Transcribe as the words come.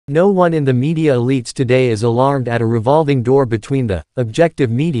No one in the media elites today is alarmed at a revolving door between the objective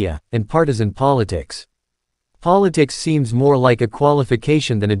media and partisan politics. Politics seems more like a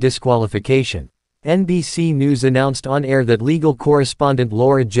qualification than a disqualification. NBC News announced on air that legal correspondent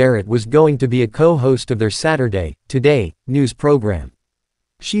Laura Jarrett was going to be a co-host of their Saturday Today news program.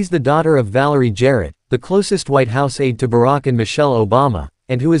 She's the daughter of Valerie Jarrett, the closest White House aide to Barack and Michelle Obama,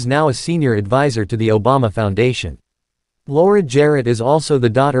 and who is now a senior advisor to the Obama Foundation. Laura Jarrett is also the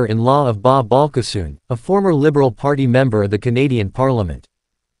daughter-in-law of Bob Balkasoon, a former Liberal Party member of the Canadian Parliament.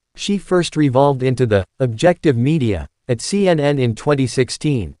 She first revolved into the objective media at CNN in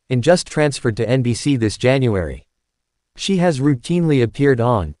 2016, and just transferred to NBC this January. She has routinely appeared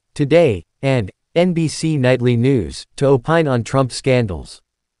on Today and NBC Nightly News to opine on Trump scandals.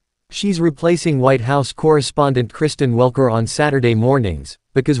 She's replacing White House correspondent Kristen Welker on Saturday mornings,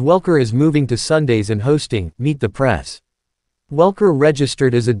 because Welker is moving to Sundays and hosting Meet the Press. Welker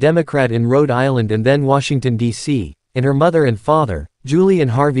registered as a Democrat in Rhode Island and then Washington, D.C., and her mother and father, Julie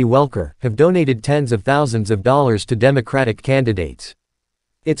and Harvey Welker, have donated tens of thousands of dollars to Democratic candidates.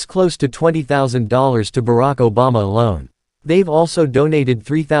 It's close to $20,000 to Barack Obama alone. They've also donated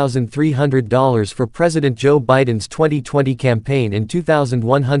 $3,300 for President Joe Biden's 2020 campaign and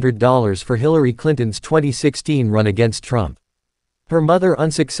 $2,100 for Hillary Clinton's 2016 run against Trump. Her mother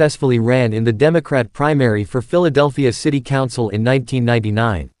unsuccessfully ran in the Democrat primary for Philadelphia City Council in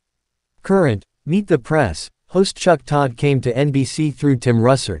 1999. Current Meet the Press host Chuck Todd came to NBC through Tim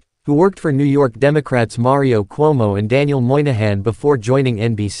Russert, who worked for New York Democrats Mario Cuomo and Daniel Moynihan before joining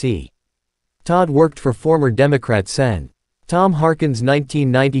NBC. Todd worked for former Democrat Sen. Tom Harkin's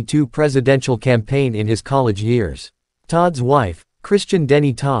 1992 presidential campaign in his college years. Todd's wife, Christian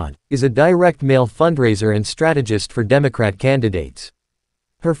Denny Todd, is a direct mail fundraiser and strategist for Democrat candidates.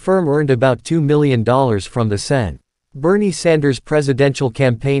 Her firm earned about $2 million from the Sen. Bernie Sanders' presidential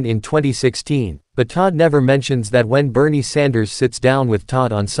campaign in 2016, but Todd never mentions that when Bernie Sanders sits down with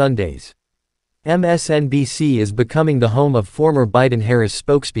Todd on Sundays. MSNBC is becoming the home of former Biden-Harris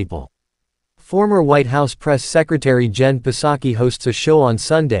spokespeople. Former White House Press Secretary Jen Psaki hosts a show on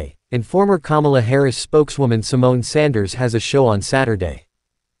Sunday, and former Kamala Harris spokeswoman Simone Sanders has a show on Saturday.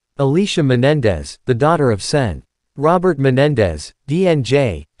 Alicia Menendez, the daughter of Sen. Robert Menendez,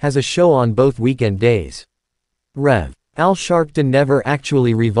 DNJ, has a show on both weekend days. Rev. Al Sharpton never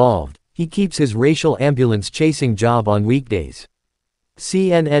actually revolved, he keeps his racial ambulance chasing job on weekdays.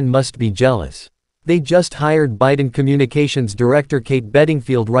 CNN must be jealous. They just hired Biden Communications Director Kate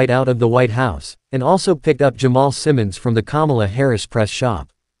Bedingfield right out of the White House, and also picked up Jamal Simmons from the Kamala Harris press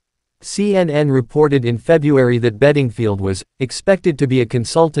shop. CNN reported in February that Bedingfield was expected to be a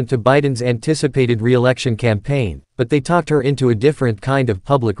consultant to Biden's anticipated re-election campaign, but they talked her into a different kind of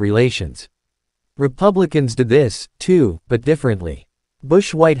public relations. Republicans did this, too, but differently.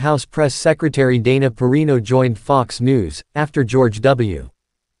 Bush White House Press Secretary Dana Perino joined Fox News after George W.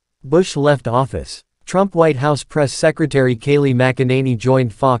 Bush left office. Trump White House Press Secretary Kayleigh McEnany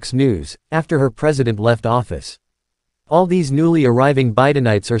joined Fox News after her president left office. All these newly arriving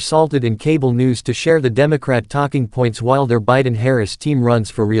Bidenites are salted in cable news to share the Democrat talking points while their Biden-Harris team runs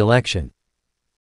for re-election.